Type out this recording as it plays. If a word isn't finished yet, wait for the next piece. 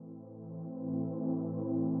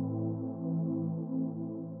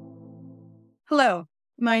Hello,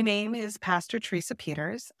 my name is Pastor Teresa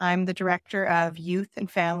Peters. I'm the Director of Youth and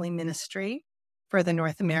Family Ministry for the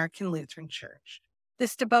North American Lutheran Church.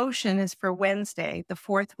 This devotion is for Wednesday, the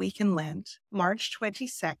fourth week in Lent, March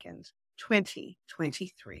 22nd,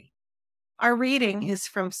 2023. Our reading is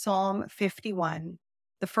from Psalm 51,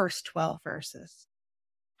 the first 12 verses.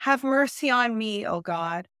 Have mercy on me, O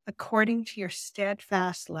God, according to your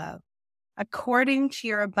steadfast love, according to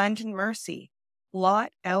your abundant mercy.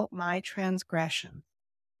 Blot out my transgression.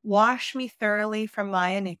 Wash me thoroughly from my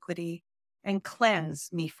iniquity and cleanse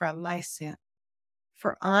me from my sin.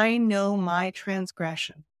 For I know my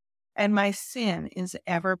transgression, and my sin is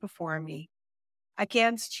ever before me.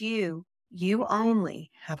 Against you, you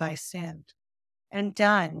only have I sinned, and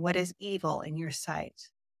done what is evil in your sight,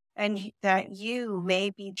 and that you may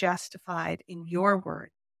be justified in your word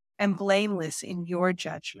and blameless in your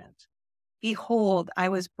judgment. Behold, I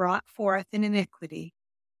was brought forth in iniquity,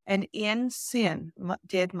 and in sin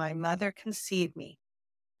did my mother conceive me.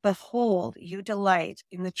 Behold, you delight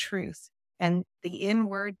in the truth and the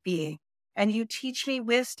inward being, and you teach me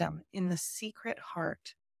wisdom in the secret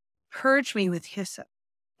heart. Purge me with hyssop,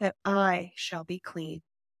 that I shall be clean.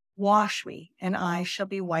 Wash me, and I shall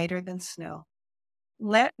be whiter than snow.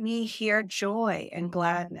 Let me hear joy and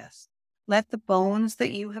gladness. Let the bones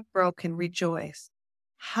that you have broken rejoice.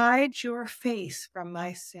 Hide your face from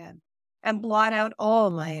my sin and blot out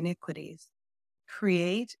all my iniquities.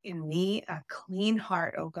 Create in me a clean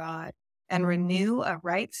heart, O God, and renew a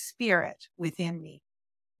right spirit within me.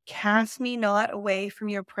 Cast me not away from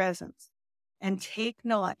your presence, and take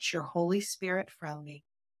not your Holy Spirit from me.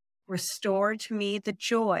 Restore to me the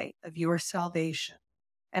joy of your salvation,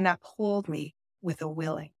 and uphold me with a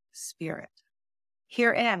willing spirit.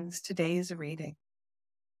 Here ends today's reading.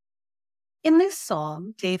 In this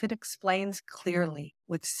psalm, David explains clearly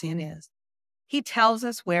what sin is. He tells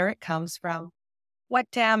us where it comes from, what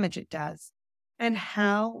damage it does, and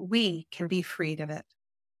how we can be freed of it.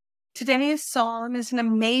 Today's psalm is an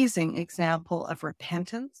amazing example of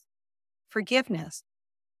repentance, forgiveness,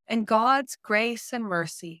 and God's grace and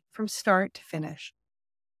mercy from start to finish.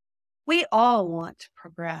 We all want to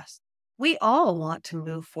progress. We all want to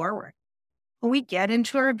move forward. When we get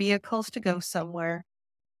into our vehicles to go somewhere,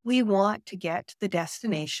 we want to get to the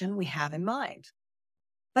destination we have in mind.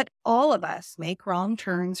 But all of us make wrong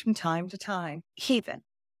turns from time to time, even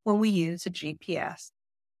when we use a GPS.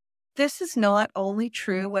 This is not only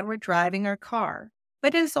true when we're driving our car,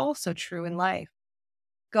 but it is also true in life.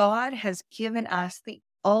 God has given us the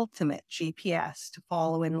ultimate GPS to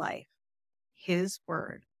follow in life, His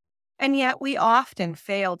Word. And yet we often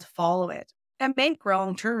fail to follow it and make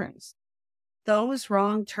wrong turns. Those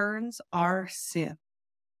wrong turns are sin.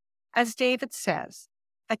 As David says,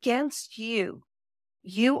 against you,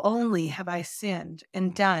 you only have I sinned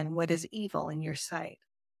and done what is evil in your sight.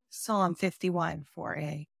 Psalm 51,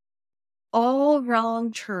 4a. All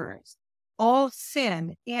wrong turns, all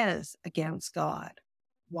sin is against God.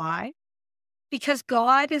 Why? Because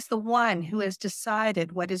God is the one who has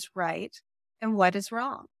decided what is right and what is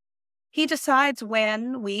wrong. He decides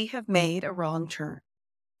when we have made a wrong turn.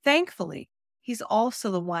 Thankfully, He's also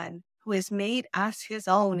the one who has made us His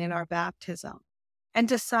own in our baptism and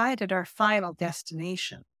decided our final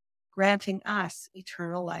destination, granting us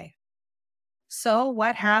eternal life. So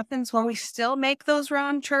what happens when we still make those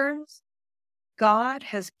wrong turns? God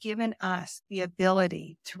has given us the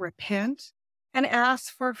ability to repent and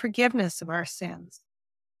ask for forgiveness of our sins.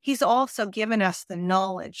 He's also given us the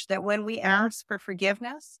knowledge that when we ask for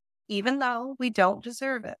forgiveness, even though we don't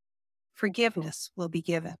deserve it, forgiveness will be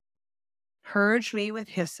given. Purge me with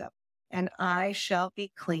hyssop, and I shall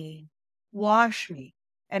be clean. Wash me,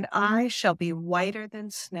 and I shall be whiter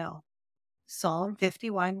than snow. Psalm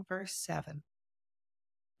 51, verse 7.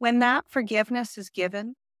 When that forgiveness is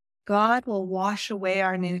given, God will wash away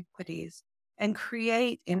our iniquities and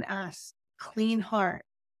create in us a clean heart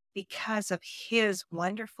because of His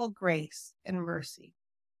wonderful grace and mercy.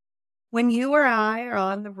 When you or I are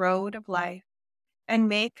on the road of life and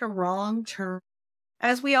make a wrong turn,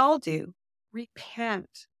 as we all do,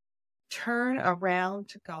 repent, turn around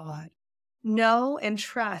to God. Know and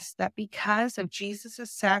trust that because of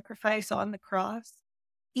Jesus' sacrifice on the cross,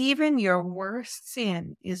 even your worst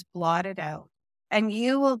sin is blotted out, and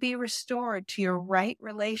you will be restored to your right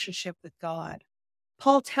relationship with God.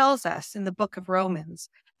 Paul tells us in the book of Romans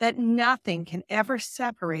that nothing can ever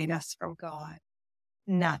separate us from God.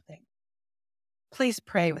 Nothing. Please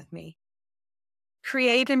pray with me.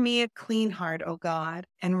 Create in me a clean heart, O God,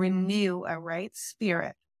 and renew a right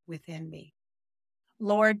spirit within me.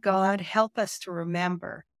 Lord God, help us to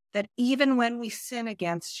remember that even when we sin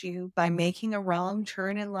against you by making a wrong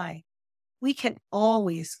turn in life, we can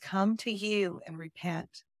always come to you and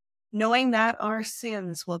repent, knowing that our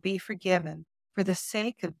sins will be forgiven for the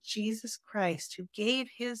sake of Jesus Christ, who gave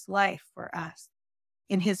his life for us.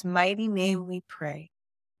 In his mighty name we pray.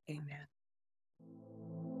 Amen.